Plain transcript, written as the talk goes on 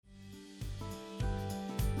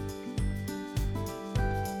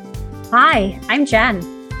Hi, I'm Jen.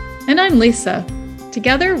 And I'm Lisa.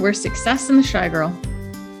 Together, we're Success in the Shy Girl.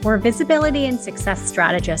 We're visibility and success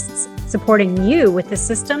strategists, supporting you with the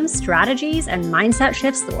systems, strategies, and mindset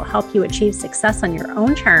shifts that will help you achieve success on your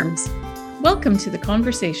own terms. Welcome to the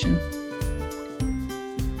conversation.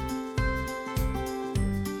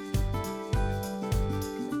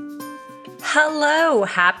 Hello,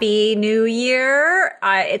 Happy New Year.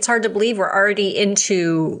 It's hard to believe we're already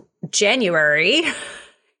into January.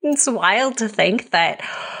 It's wild to think that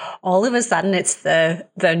all of a sudden it's the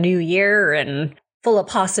new year and full of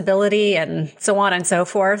possibility and so on and so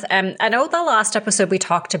forth. And I know the last episode we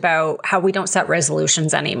talked about how we don't set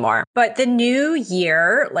resolutions anymore, but the new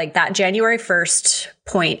year, like that January 1st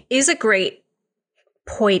point, is a great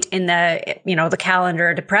point in the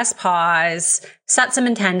calendar to press pause, set some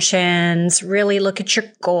intentions, really look at your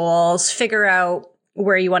goals, figure out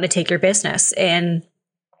where you want to take your business in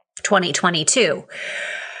 2022.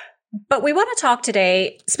 But we want to talk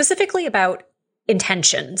today specifically about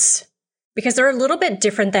intentions, because they're a little bit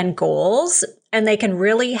different than goals, and they can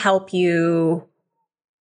really help you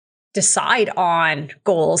decide on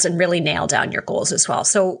goals and really nail down your goals as well.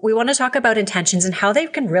 So we want to talk about intentions and how they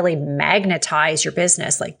can really magnetize your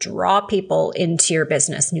business, like draw people into your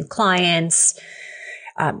business, new clients,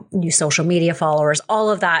 new social media followers, all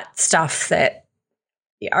of that stuff that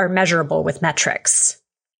are measurable with metrics.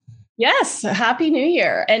 Yes, Happy New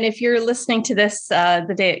Year. And if you're listening to this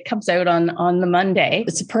the day it comes out on the Monday,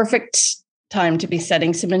 it's a perfect time to be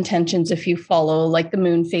setting some intentions if you follow like the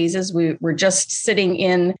moon phases. We're just sitting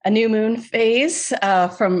in a new moon phase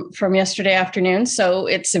from yesterday afternoon. So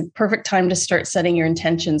it's a perfect time to start setting your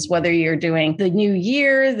intentions, whether you're doing the new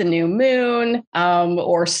year, the new moon,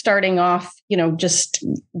 or starting off, just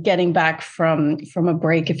getting back from a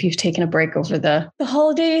break. If you've taken a break over the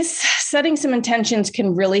holidays, setting some intentions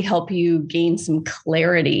can really help you gain some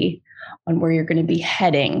clarity on where you're going to be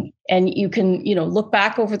heading. And you can, look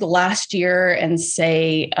back over the last year and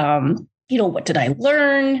say, what did I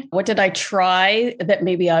learn? What did I try that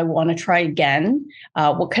maybe I want to try again?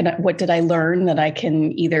 What did I learn that I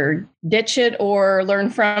can either ditch it or learn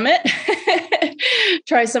from it?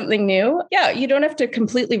 Try something new. Yeah, you don't have to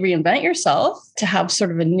completely reinvent yourself to have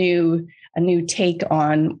sort of a new take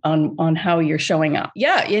on how you're showing up.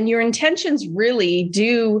 Yeah, and your intentions really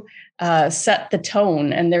do set the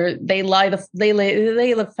tone, and they lay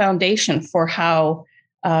the foundation for how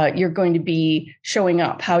you're going to be showing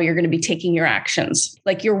up, how you're going to be taking your actions.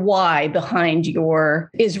 Like your why behind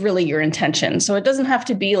is really your intention. So it doesn't have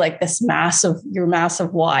to be like this massive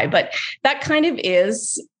why, but that kind of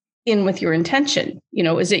is in with your intention.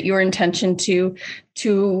 Is it your intention to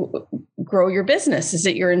grow your business? Is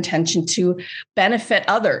it your intention to benefit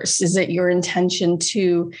others? Is it your intention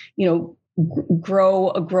to, grow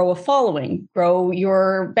a following, grow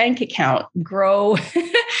your bank account, grow,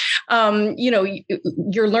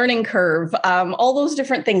 your learning curve, all those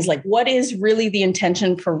different things. Like, what is really the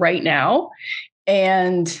intention for right now?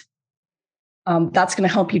 And that's going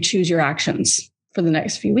to help you choose your actions for the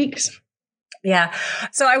next few weeks. Yeah.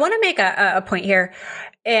 So I want to make a point here,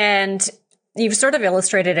 and you've sort of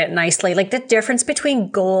illustrated it nicely, like the difference between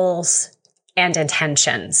goals and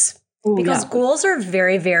intentions. Ooh, because yeah. Goals are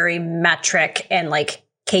very, very metric and like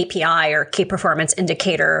KPI or key performance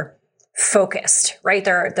indicator focused, right?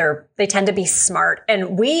 They tend to be smart,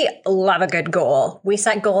 and we love a good goal. We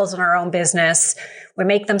set goals in our own business. We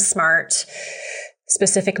make them smart,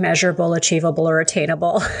 specific, measurable, achievable, or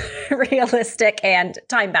attainable, realistic, and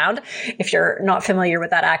time-bound, if you're not familiar with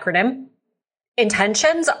that acronym.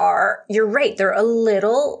 Intentions are, you're right, they're not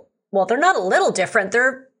a little different.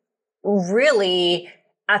 They're really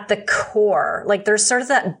at the core. Like there's sort of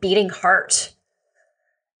that beating heart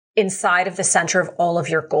inside of the center of all of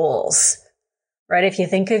your goals, right? If you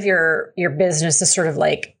think of your business as sort of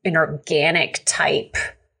like an organic type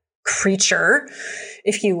creature,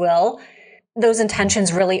 if you will, those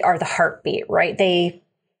intentions really are the heartbeat, right?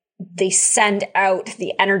 They send out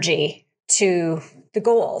the energy to the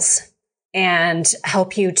goals and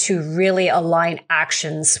help you to really align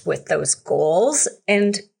actions with those goals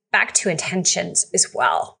and back to intentions as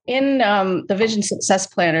well. In the Vision Success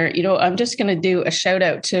Planner, I'm just going to do a shout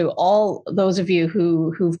out to all those of you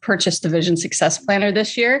who've purchased the Vision Success Planner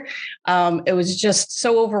this year. It was just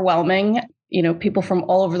so overwhelming. People from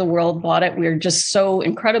all over the world bought it. We're just so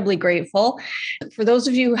incredibly grateful. For those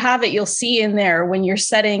of you who have it, you'll see in there when you're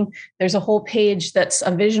setting, there's a whole page that's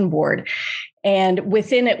a vision board. And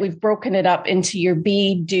within it, we've broken it up into your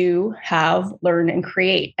be, do, have, learn, and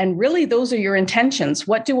create. And really, those are your intentions.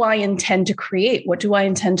 What do I intend to create? What do I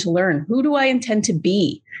intend to learn? Who do I intend to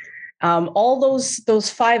be? All those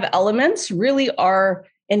 5 elements really are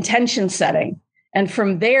intention setting. And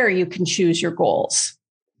from there, you can choose your goals,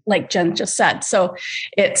 like Jen just said. So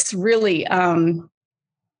it's really,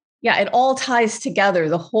 it all ties together,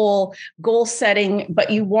 the whole goal setting, but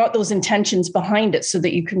you want those intentions behind it so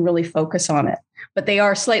that you can really focus on it. But they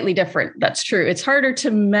are slightly different. That's true. It's harder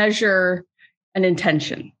to measure an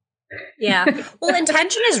intention. Yeah. Well,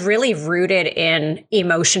 intention is really rooted in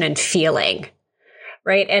emotion and feeling,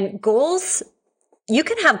 right? And goals, you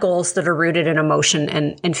can have goals that are rooted in emotion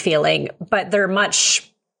and feeling, but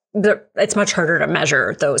it's much harder to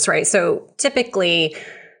measure those, right? So typically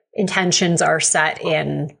intentions are set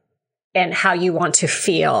in how you want to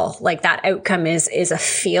feel, like that outcome is a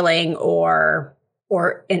feeling or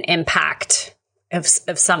an impact of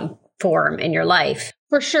some form in your life.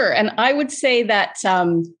 For sure. And I would say that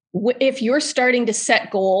if you're starting to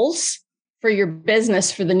set goals for your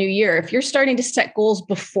business for the new year, if you're starting to set goals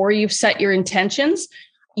before you've set your intentions,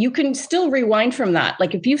 you can still rewind from that.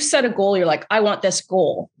 Like if you've set a goal, you're like, I want this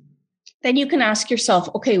goal. Then you can ask yourself,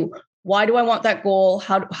 okay, why do I want that goal?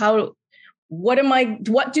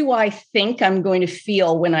 What do I think I'm going to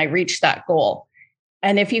feel when I reach that goal?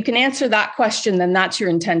 And if you can answer that question, then that's your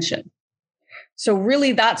intention. So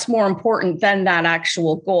really that's more important than that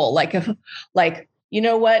actual goal. Like, you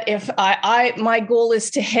know what, if my goal is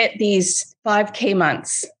to hit these 5K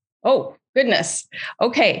months. Oh, goodness.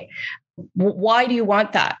 Okay. Why do you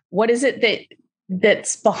want that? What is it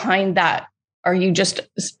that's behind that? Are you just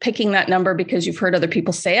picking that number because you've heard other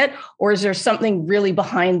people say it? Or is there something really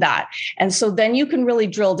behind that? And so then you can really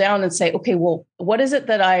drill down and say, okay, well, what is it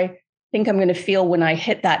that I think I'm going to feel when I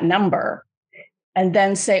hit that number? And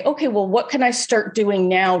then say, okay, well, what can I start doing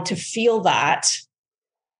now to feel that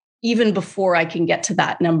even before I can get to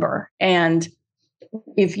that number? And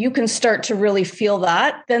if you can start to really feel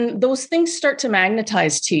that, then those things start to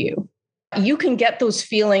magnetize to you. You can get those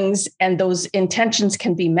feelings and those intentions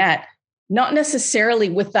can be met, not necessarily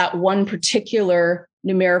with that one particular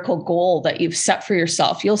numerical goal that you've set for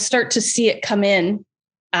yourself. You'll start to see it come in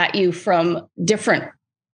at you from different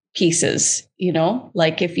pieces,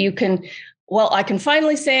 like if you can, well, I can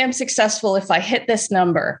finally say I'm successful if I hit this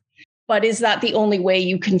number. But is that the only way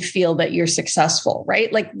you can feel that you're successful,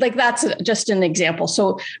 right? Like that's just an example.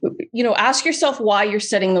 So, ask yourself why you're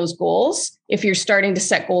setting those goals if you're starting to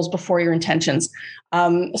set goals before your intentions.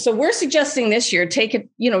 So we're suggesting this year,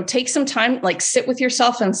 take some time, like sit with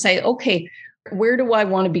yourself and say, okay, where do I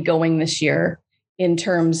want to be going this year in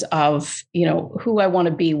terms of, who I want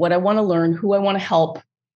to be, what I want to learn, who I want to help.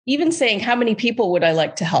 Even saying how many people would I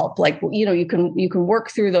like to help? Like, you can work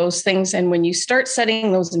through those things. And when you start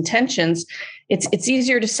setting those intentions, it's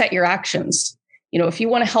easier to set your actions. If you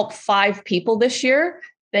want to help 5 people this year,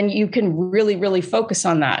 then you can really, really focus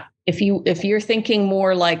on that. If you're thinking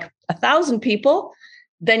more like 1,000 people,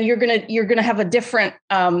 then you're going to have a different,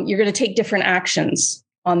 you're going to take different actions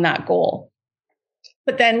on that goal.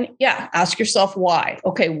 But then, ask yourself why.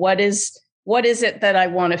 Okay, what is it that I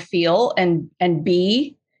want to feel and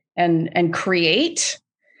be and create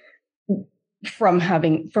from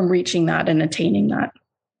reaching that and attaining that.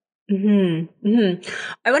 Mm-hmm. Mm-hmm.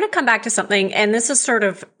 I want to come back to something, and this is sort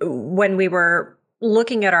of when we were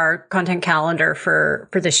looking at our content calendar for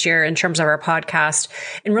this year in terms of our podcast,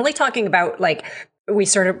 and really talking about we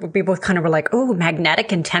both kind of were like, oh,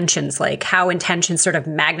 magnetic intentions, like how intentions sort of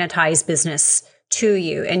magnetize business to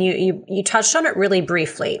you. And you touched on it really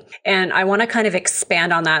briefly. And I want to kind of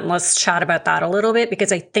expand on that, and let's chat about that a little bit,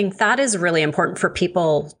 because I think that is really important for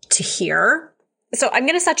people to hear. So I'm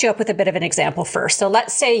going to set you up with a bit of an example first. So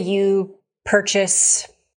let's say you purchase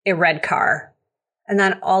a red car, and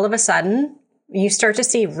then all of a sudden you start to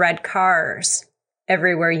see red cars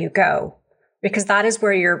everywhere you go, because that is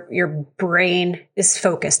where your brain is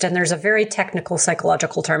focused. And there's a very technical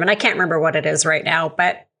psychological term, and I can't remember what it is right now,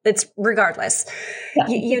 but it's regardless.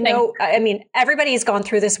 Yeah, I mean, everybody's gone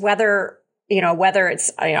through this, whether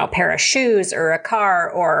it's, a pair of shoes or a car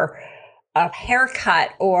or a haircut,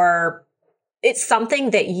 or it's something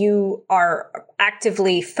that you are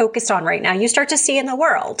actively focused on right now. You start to see in the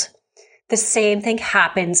world. The same thing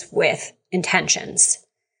happens with intentions,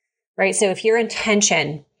 right? So if your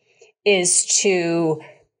intention is to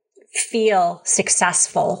feel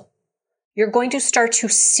successful, you're going to start to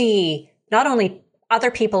see not only other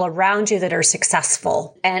people around you that are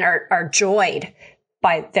successful and are joyed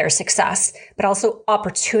by their success, but also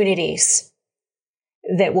opportunities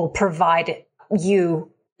that will provide you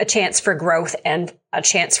a chance for growth and a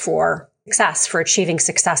chance for success, for achieving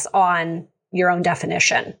success on your own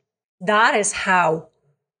definition. That is how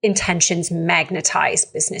intentions magnetize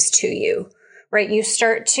business to you, right? You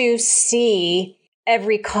start to see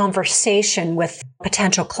every conversation with a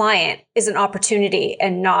potential client is an opportunity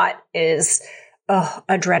and not is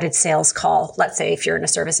a dreaded sales call. Let's say if you're in a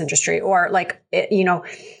service industry, or like,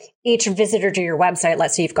 each visitor to your website,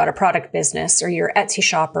 let's say you've got a product business or your Etsy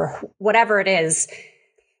shop or whatever it is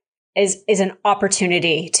an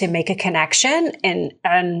opportunity to make a connection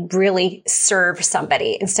and really serve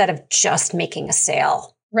somebody instead of just making a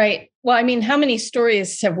sale. Right. Well, I mean, how many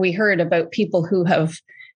stories have we heard about people who have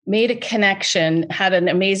made a connection, had an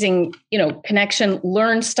amazing, connection,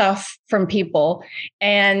 learned stuff from people,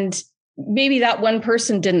 and maybe that one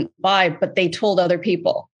person didn't buy, but they told other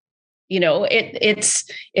people.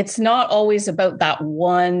 It's not always about that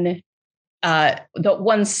one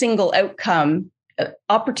single outcome.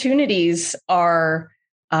 Opportunities are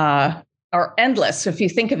endless. So if you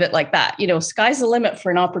think of it like that, sky's the limit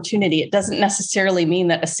for an opportunity. It doesn't necessarily mean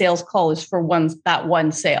that a sales call is for that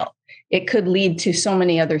one sale. It could lead to so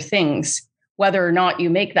many other things, whether or not you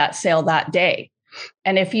make that sale that day.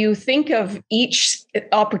 And if you think of each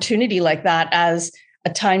opportunity like that as a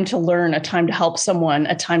time to learn, a time to help someone,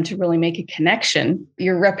 a time to really make a connection,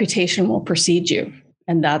 your reputation will precede you.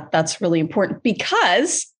 And that's really important,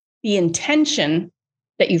 because the intention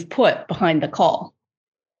that you've put behind the call,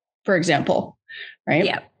 for example, right?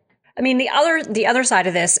 Yeah. I mean, the other side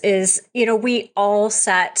of this is, we all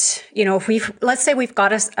set, let's say we've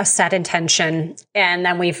got a set intention, and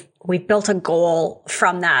then we've built a goal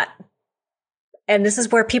from that. And this is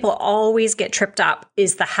where people always get tripped up,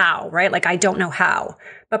 is the how, right? Like, I don't know how.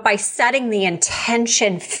 But by setting the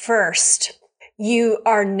intention first, you've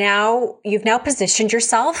now positioned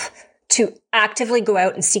yourself to actively go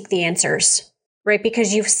out and seek the answers, right?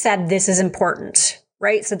 Because you've said this is important,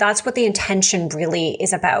 right? So that's what the intention really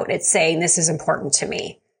is about. It's saying, this is important to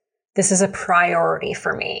me. This is a priority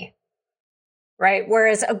for me, right?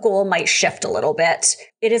 Whereas a goal might shift a little bit.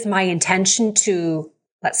 It is my intention to,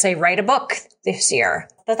 let's say, write a book this year.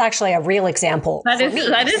 That's actually a real example for me.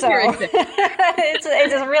 That is your example.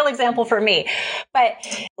 It's a real example for me. But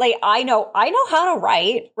like, I know how to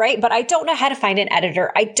write, right? But I don't know how to find an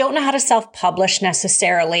editor. I don't know how to self-publish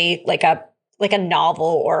necessarily, like a novel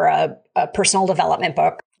or a personal development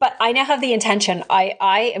book. But I now have the intention.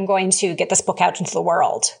 I am going to get this book out into the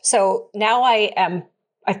world. So now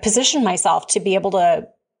I've positioned myself to be able to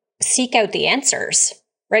seek out the answers,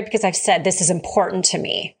 right? Because I've said this is important to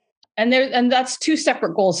me. And that's two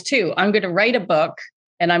separate goals too. I'm going to write a book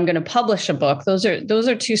and I'm going to publish a book. Those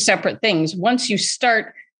are two separate things. Once you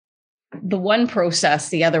start the one process,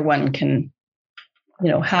 the other one can,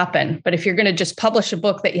 happen. But if you're going to just publish a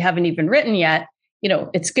book that you haven't even written yet,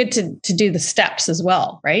 it's good to do the steps as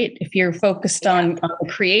well, right? If you're focused on the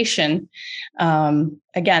creation,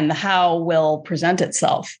 again, the how will present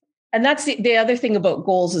itself. And that's the other thing about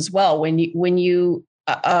goals as well. When you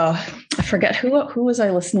I forget who was I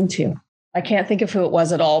listening to? I can't think of who it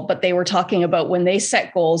was at all, but they were talking about when they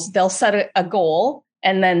set goals, they'll set a goal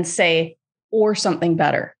and then say, or something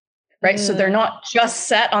better, right? So they're not just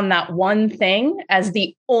set on that one thing as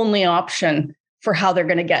the only option for how they're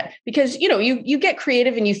going to get, because, you get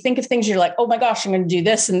creative and you think of things, you're like, oh my gosh, I'm going to do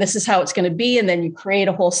this and this is how it's going to be. And then you create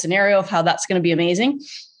a whole scenario of how that's going to be amazing.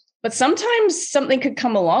 But sometimes something could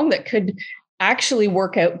come along that could actually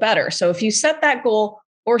work out better. So if you set that goal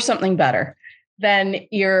or something better, then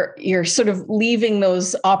you're sort of leaving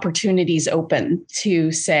those opportunities open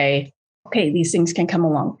to say, okay, these things can come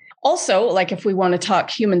along. Also, like if we want to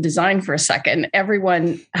talk human design for a second,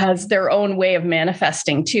 everyone has their own way of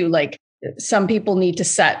manifesting too. Like some people need to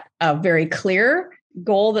set a very clear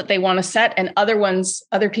goal that they want to set, and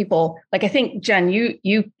other people, like I think, Jen,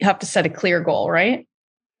 you have to set a clear goal, right?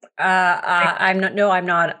 I'm not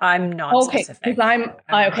okay, specific. I'm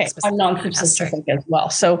non-specific as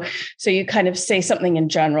well. So you kind of say something in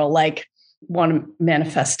general, like want to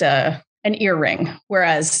manifest an earring.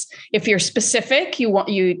 Whereas if you're specific, you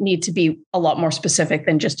need to be a lot more specific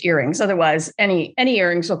than just earrings. Otherwise, any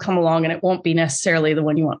earrings will come along and it won't be necessarily the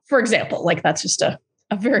one you want. For example, like that's just a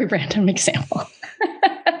very random example.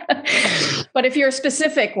 But if you're a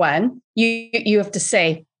specific one, you have to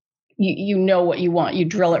say, you know what you want. You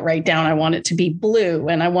drill it right down. I want it to be blue,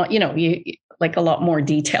 and I want, you like a lot more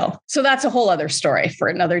detail. So that's a whole other story for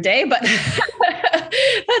another day, but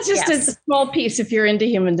that's just a small piece if you're into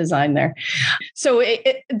human design there. So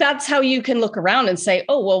that's how you can look around and say,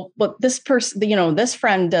 oh, well, but this person, this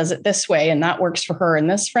friend does it this way and that works for her. And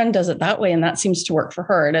this friend does it that way and that seems to work for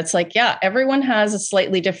her. And it's like, yeah, everyone has a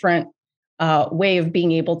slightly different way of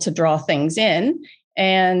being able to draw things in,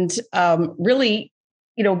 and really,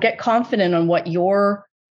 get confident on what your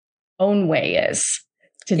own way is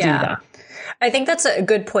to do that. I think that's a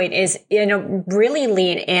good point is, really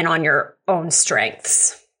lean in on your own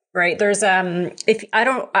strengths, right? There's,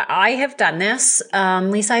 I have done this,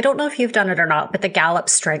 Lisa, I don't know if you've done it or not, but the Gallup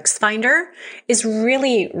Strengths Finder is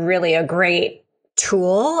really, really a great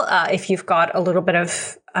tool. If you've got a little bit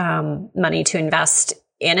of, money to invest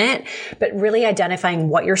in it, but really identifying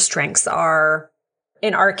what your strengths are.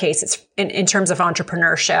 In our case, it's in terms of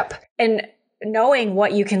entrepreneurship and knowing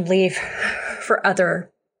what you can leave for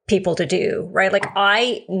other people to do, right? Like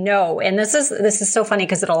I know, and this is so funny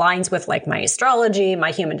because it aligns with like my astrology,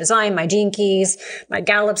 my human design, my gene keys, my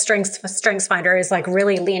Gallup Strengths Finder is like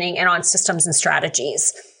really leaning in on systems and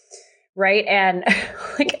strategies, right? And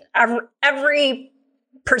like every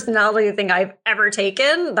personality thing I've ever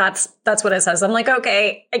taken, that's what it says. I'm like,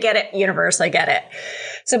 okay, I get it, universe, I get it.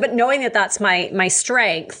 So, but knowing that that's my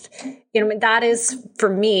strength, that is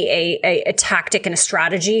for me a tactic and a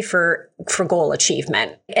strategy for goal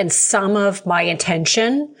achievement. And some of my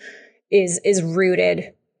intention is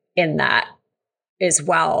rooted in that as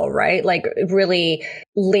well, right? Like really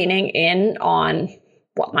leaning in on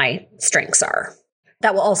what my strengths are.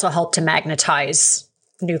 That will also help to magnetize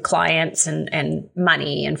new clients and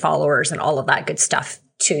money and followers and all of that good stuff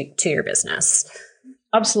to your business.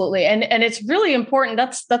 Absolutely. And it's really important.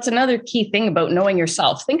 That's another key thing about knowing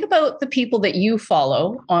yourself. Think about the people that you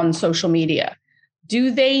follow on social media.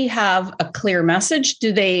 Do they have a clear message?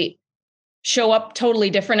 Do they show up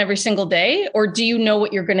totally different every single day? Or do you know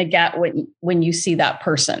what you're going to get when you see that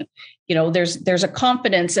person? There's a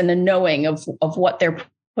confidence and a knowing of what they're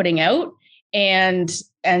putting out. And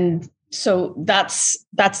so that's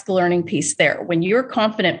the learning piece there. When you're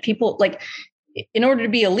confident, people like, in order to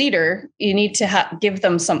be a leader, you need to give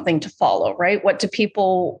them something to follow, right? What do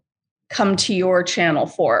people come to your channel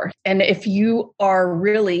for? And if you are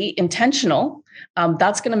really intentional,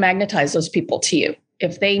 that's going to magnetize those people to you.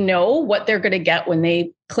 If they know what they're going to get when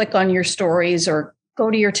they click on your stories or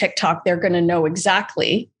go to your TikTok, they're going to know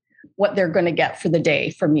exactly what they're going to get for the day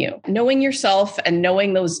from you. Knowing yourself and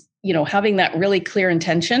knowing those, having that really clear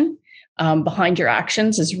intention behind your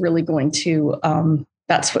actions is really going to,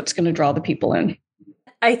 that's what's going to draw the people in.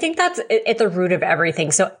 I think that's at the root of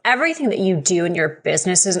everything. So everything that you do in your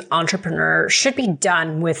business as an entrepreneur should be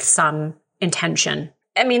done with some intention.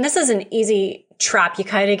 I mean, this is an easy trap. You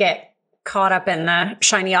kind of get caught up in the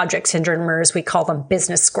shiny object syndrome, or as we call them,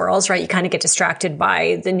 business squirrels, right? You kind of get distracted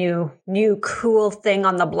by the new cool thing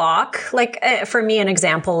on the block. Like for me, an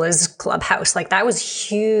example is Clubhouse. Like that was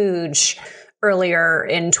huge earlier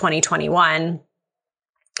in 2021.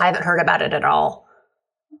 I haven't heard about it at all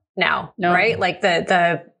now, no. Right? Like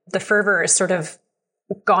the fervor is sort of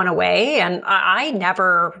gone away, and I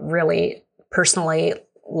never really personally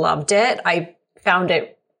loved it. I found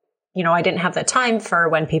it, I didn't have the time for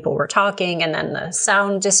when people were talking and then the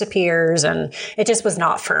sound disappears, and it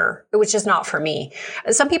was just not for me.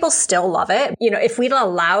 Some people still love it. If we'd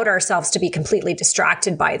allowed ourselves to be completely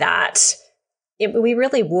distracted by that, we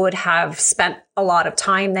really would have spent a lot of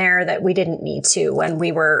time there that we didn't need to when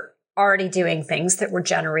we were already doing things that were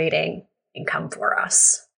generating income for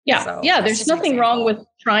us. Yeah. So yeah. There's nothing wrong with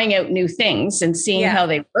trying out new things and seeing how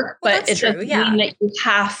they work, but it doesn't mean that you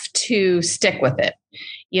have to stick with it.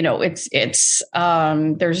 It's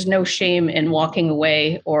there's no shame in walking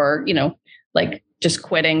away or, like just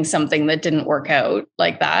quitting something that didn't work out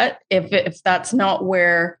like that. If that's not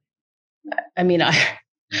where,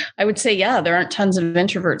 I would say, there aren't tons of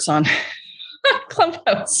introverts on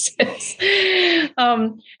Clubhouse.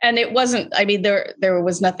 And it wasn't, there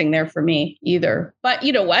was nothing there for me either. But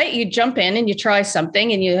you know what? You jump in and you try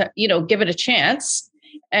something and you give it a chance.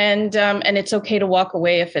 And it's okay to walk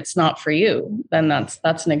away if it's not for you. Then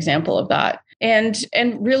that's an example of that. And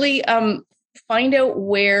really find out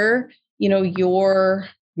where,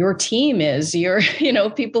 your team is,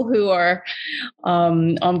 people who are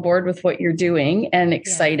on board with what you're doing and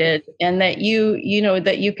excited, and that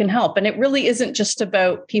that you can help. And it really isn't just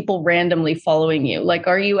about people randomly following you. Like,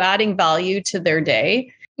 are you adding value to their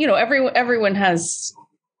day? Everyone has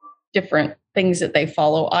different things that they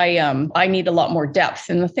follow. I need a lot more depth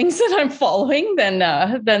in the things that I'm following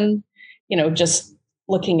than just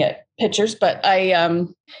looking at pictures. But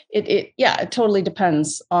it totally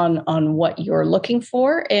depends on what you're looking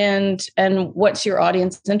for and what's your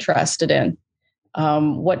audience interested in.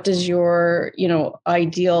 What does your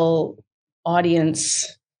ideal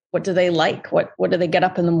audience, what do they like? What do they get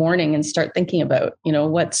up in the morning and start thinking about?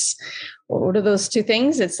 What are those two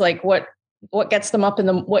things? It's like what gets them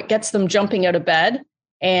what gets them jumping out of bed,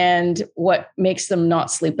 and what makes them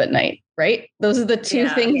not sleep at night, right? Those are the two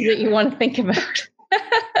things that you want to think about.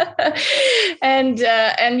 and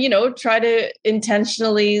try to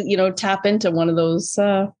intentionally, tap into one of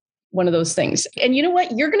those things. And you know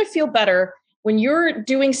what? You're going to feel better when you're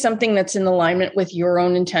doing something that's in alignment with your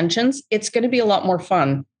own intentions. It's going to be a lot more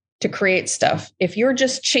fun to create stuff. If you're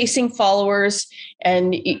just chasing followers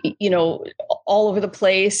and, all over the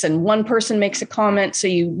place, and one person makes a comment, so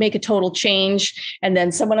you make a total change, and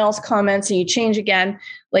then someone else comments and you change again,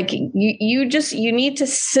 like you need to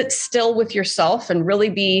sit still with yourself and really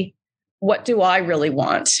be, what do I really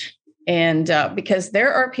want? And because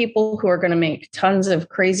there are people who are going to make tons of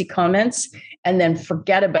crazy comments and then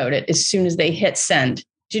forget about it as soon as they hit send.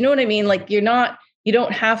 Do you know what I mean? Like you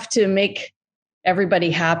don't have to make everybody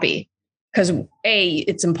happy, because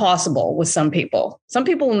it's impossible with some people. Some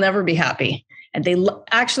people will never be happy, and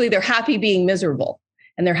they're happy being miserable,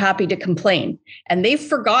 and they're happy to complain, and they've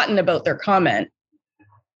forgotten about their comment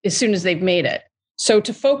as soon as they've made it. So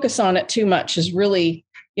to focus on it too much is really,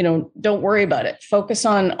 don't worry about it. Focus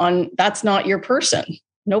on that's not your person.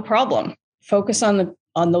 No problem. Focus on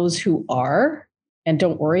those who are, and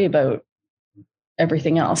don't worry about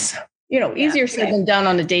everything else. Easier said than done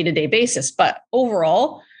on a day-to-day basis, but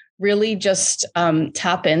overall, really just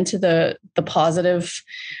tap into the positive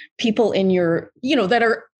people in your, that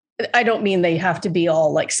are, I don't mean they have to be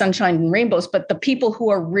all like sunshine and rainbows, but the people who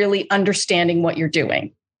are really understanding what you're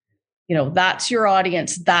doing. That's your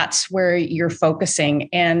audience. That's where you're focusing,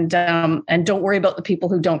 and don't worry about the people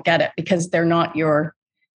who don't get it, because they're not your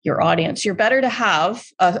audience. You're better to have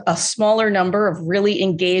a smaller number of really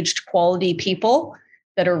engaged quality people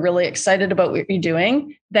that are really excited about what you're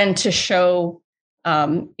doing than to show,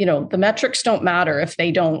 the metrics don't matter if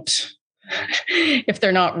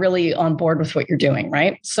they're not really on board with what you're doing.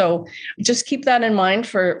 Right. So just keep that in mind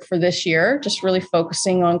for this year, just really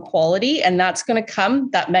focusing on quality, and that's going to come,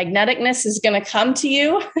 that magneticness is going to come to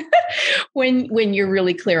you when you're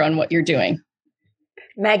really clear on what you're doing.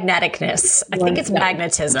 Magneticness. I think it's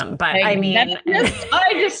magnetism, but I mean,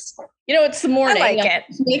 it's the morning. I like it.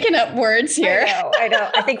 Making up words here. I know.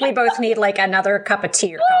 I think we both need like another cup of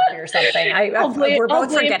tea or coffee or something. We're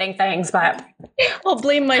both forgetting things, but I'll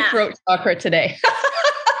blame my throat chakra today.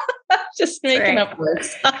 Just making up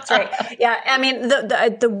words. That's right. Yeah. I mean,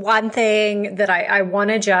 the one thing that I want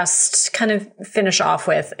to just kind of finish off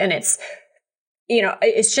with, and it's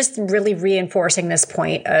just really reinforcing this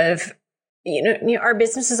point of, our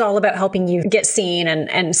business is all about helping you get seen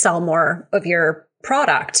and sell more of your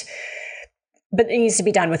product, but it needs to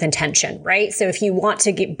be done with intention, right? So if you want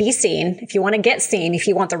to be seen, if you want to get seen, if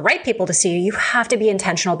you want the right people to see you, you have to be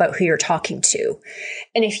intentional about who you're talking to.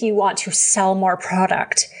 And if you want to sell more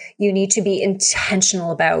product, you need to be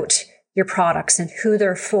intentional about your products and who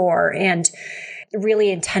they're for, and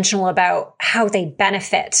really intentional about how they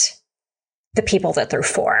benefit the people that they're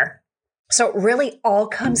for. So it really all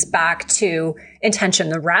comes back to intention.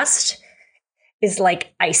 The rest is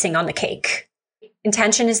like icing on the cake.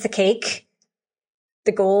 Intention is the cake.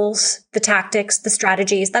 The goals, the tactics, the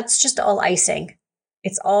strategies, that's just all icing.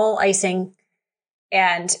 It's all icing.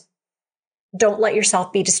 And don't let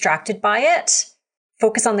yourself be distracted by it.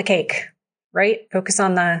 Focus on the cake, right? Focus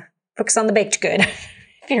on the baked good.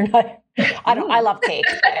 If you're not, I love cake,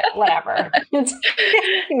 but whatever.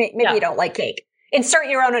 Maybe you don't like cake. Insert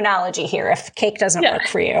your own analogy here if cake doesn't work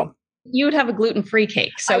for you. You would have a gluten-free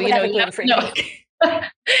cake. So, you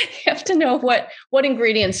have to know what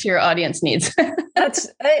ingredients your audience needs. That's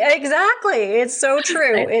exactly. It's so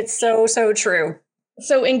true. It's so true.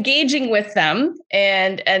 So engaging with them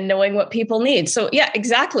and knowing what people need. So yeah,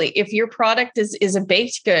 exactly. If your product is a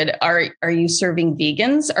baked good, are you serving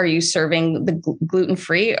vegans? Are you serving the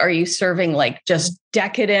gluten-free? Are you serving like just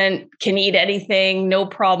decadent, can eat anything, no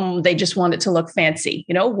problem? They just want it to look fancy.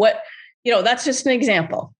 That's just an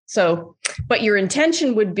example. So, but your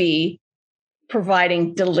intention would be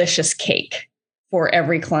providing delicious cake for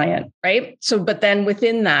every client, right? So, but then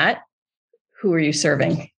within that, who are you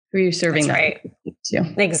serving? Who are you serving? That's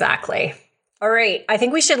right. Exactly. All right. I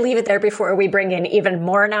think we should leave it there before we bring in even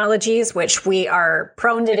more analogies, which we are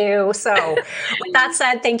prone to do. So with that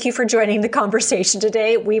said, thank you for joining the conversation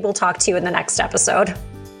today. We will talk to you in the next episode.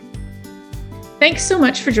 Thanks so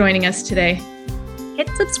much for joining us today. Hit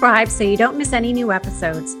subscribe so you don't miss any new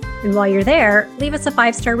episodes. And while you're there, leave us a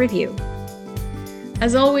 5-star review.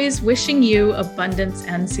 As always, wishing you abundance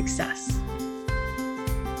and success.